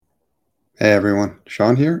Hey everyone,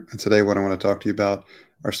 Sean here, and today what I want to talk to you about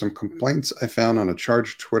are some complaints I found on a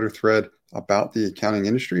charged Twitter thread about the accounting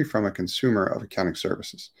industry from a consumer of accounting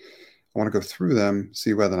services. I want to go through them,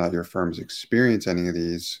 see whether or not your firms experience any of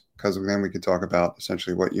these, because then we could talk about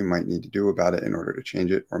essentially what you might need to do about it in order to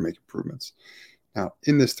change it or make improvements. Now,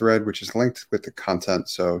 in this thread, which is linked with the content,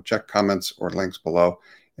 so check comments or links below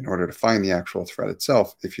in order to find the actual thread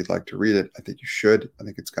itself. If you'd like to read it, I think you should. I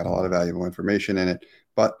think it's got a lot of valuable information in it,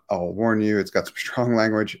 but I'll warn you, it's got some strong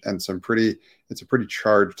language and it's a pretty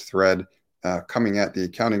charged thread coming at the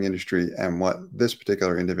accounting industry and what this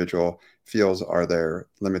particular individual feels are their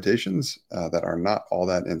limitations that are not all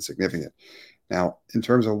that insignificant. Now, in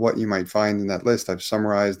terms of what you might find in that list, I've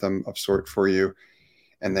summarized them of sort for you,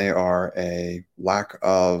 and they are a lack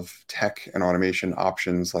of tech and automation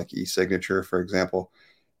options like e-signature, for example,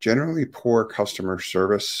 generally poor customer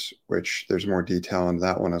service, which there's more detail on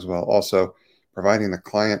that one as well. Also, providing the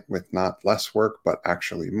client with not less work, but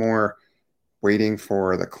actually more, waiting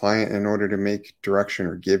for the client in order to make direction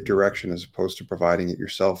or give direction as opposed to providing it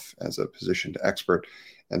yourself as a positioned expert,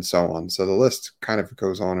 and so on. So the list kind of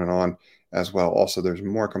goes on and on as well. Also, there's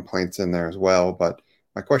more complaints in there as well. But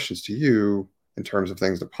my questions to you in terms of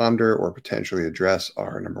things to ponder or potentially address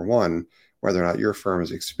are: number one, whether or not your firm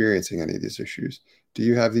is experiencing any of these issues. Do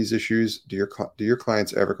you have these issues? Do your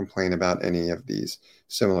clients ever complain about any of these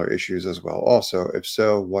similar issues as well? Also, if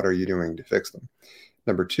so, what are you doing to fix them?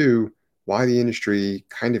 Number two, why the industry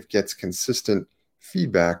kind of gets consistent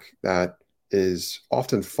feedback that is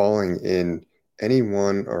often falling in any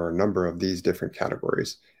one or a number of these different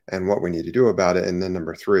categories and what we need to do about it. And then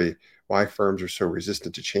number three, why firms are so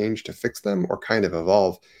resistant to change to fix them or kind of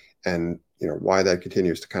evolve, and why that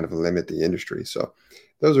continues to kind of limit the industry. So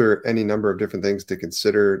those are any number of different things to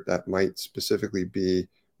consider that might specifically be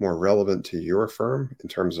more relevant to your firm in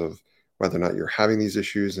terms of whether or not you're having these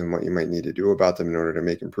issues and what you might need to do about them in order to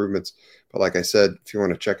make improvements. But like I said, if you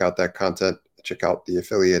want to check out that content, check out the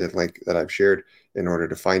affiliated link that I've shared in order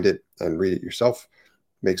to find it and read it yourself,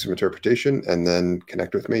 make some interpretation, and then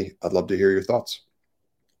connect with me. I'd love to hear your thoughts.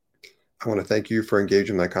 I want to thank you for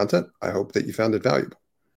engaging my content. I hope that you found it valuable.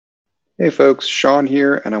 Hey folks, Sean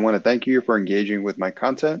here, and I want to thank you for engaging with my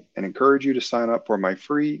content and encourage you to sign up for my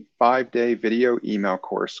free 5-day video email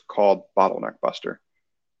course called Bottleneck Buster.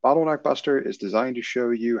 Bottleneck Buster is designed to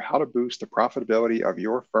show you how to boost the profitability of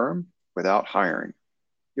your firm without hiring.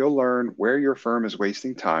 You'll learn where your firm is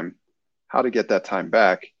wasting time, how to get that time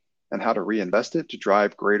back, and how to reinvest it to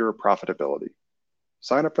drive greater profitability.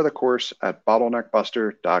 Sign up for the course at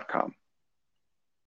bottleneckbuster.com.